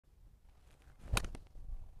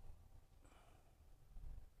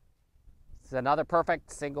This is another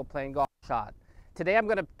perfect single plane golf shot. Today I'm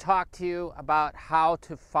going to talk to you about how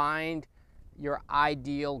to find your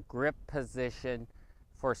ideal grip position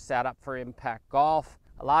for setup for impact golf.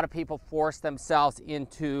 A lot of people force themselves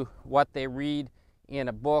into what they read in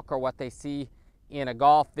a book or what they see in a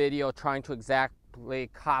golf video, trying to exactly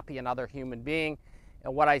copy another human being.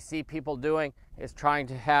 And what I see people doing is trying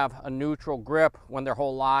to have a neutral grip when their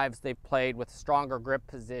whole lives they've played with a stronger grip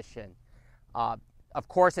position. Of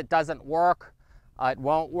course, it doesn't work. It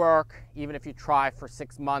won't work even if you try for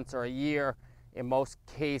 6 months or a year. In most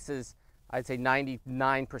cases, I'd say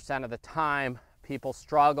 99% of the time, people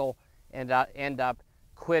struggle and end up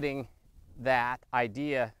quitting that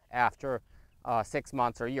idea after 6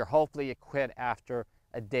 months or a year. Hopefully you quit after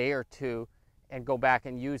a day or two and go back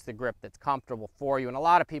and use the grip that's comfortable for you. And a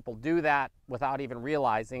lot of people do that without even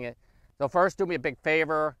realizing it. So first, do me a big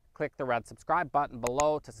favor, click the red subscribe button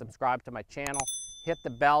below to subscribe to my channel. Hit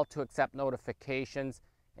the bell to accept notifications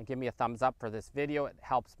and give me a thumbs up for this video. It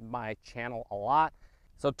helps my channel a lot.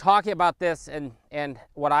 So talking about this and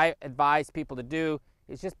what I advise people to do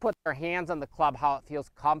is just put their hands on the club how it feels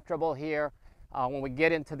comfortable here. When we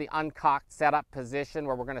get into the uncocked setup position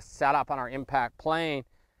where we're going to set up on our impact plane,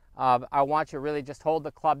 I want you to really just hold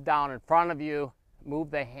the club down in front of you,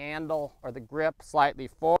 move the handle or the grip slightly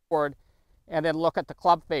forward, and then look at the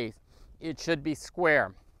club face. It should be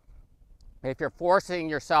square. If you're forcing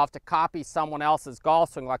yourself to copy someone else's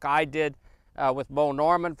golf swing like I did with Moe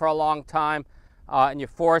Norman for a long time, and you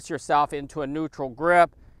force yourself into a neutral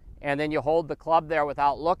grip, and then you hold the club there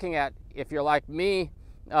without looking at, if you're like me,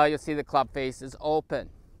 you'll see the club face is open.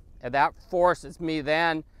 And that forces me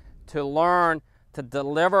then to learn to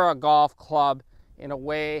deliver a golf club in a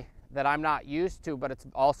way that I'm not used to, but it's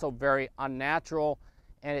also very unnatural,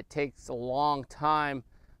 and it takes a long time.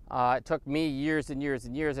 It took me years and years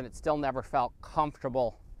and years, and it still never felt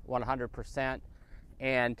comfortable 100%.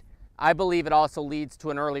 And I believe it also leads to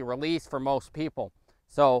an early release for most people.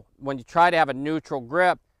 So when you try to have a neutral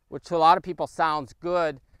grip, which to a lot of people sounds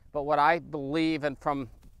good, but what I believe, and from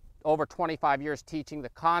over 25 years teaching the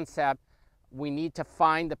concept, we need to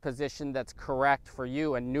find the position that's correct for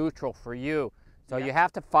you and neutral for you. So you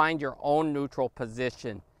have to find your own neutral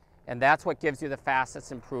position, and that's what gives you the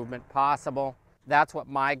fastest improvement possible. That's what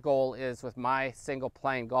my goal is with my single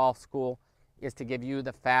plane golf school, is to give you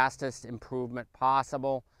the fastest improvement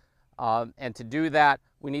possible. And to do that,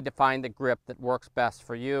 we need to find the grip that works best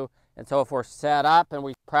for you. And so if we're set up and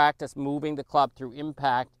we practice moving the club through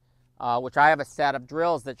impact, which I have a set of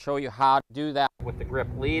drills that show you how to do that with the grip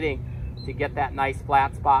leading to get that nice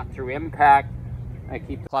flat spot through impact, and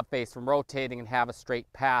keep the club face from rotating and have a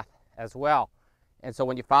straight path as well. And so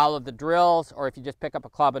when you follow the drills, or if you just pick up a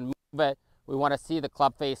club and move it, we want to see the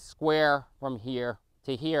club face square from here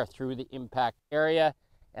to here through the impact area.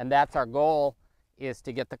 And that's our goal, is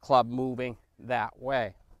to get the club moving that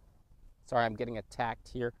way. Sorry, I'm getting attacked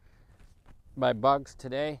here by bugs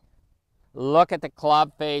today. Look at the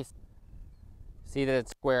club face. See that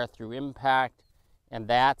it's square through impact, and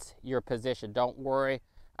that's your position. Don't worry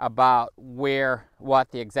about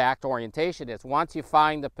what the exact orientation is. Once you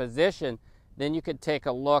find the position, then you can take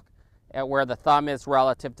a look at where the thumb is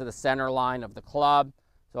relative to the center line of the club.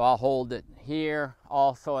 So I'll hold it here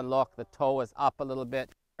also, and look, the toe is up a little bit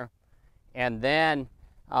here. And then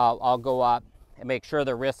I'll go up and make sure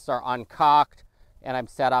the wrists are uncocked and I'm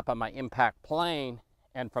set up on my impact plane.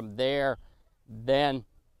 And from there, then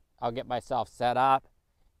I'll get myself set up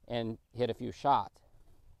and hit a few shots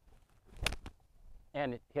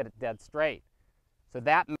and hit it dead straight. So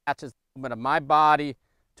that matches the movement of my body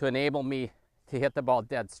to enable me to hit the ball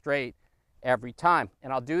dead straight every time.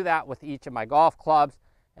 And I'll do that with each of my golf clubs,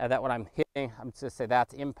 and that when I'm hitting, I'm just say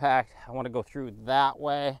that's impact. I want to go through that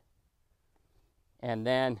way, and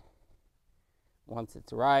then once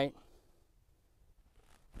it's right,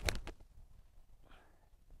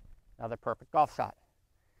 another perfect golf shot.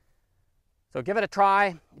 So give it a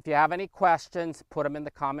try. If you have any questions, put them in the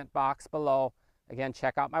comment box below. Again,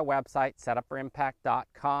 check out my website,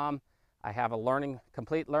 setupforimpact.com. I have a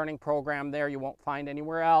complete learning program there you won't find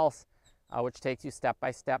anywhere else, which takes you step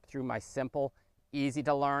by step through my simple, easy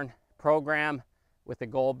to learn program, with the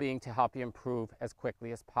goal being to help you improve as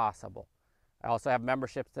quickly as possible. I also have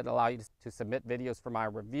memberships that allow you to submit videos for my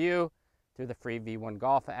review through the free V1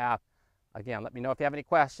 Golf app. Again, let me know if you have any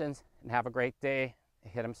questions, and have a great day.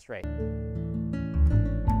 Hit them straight.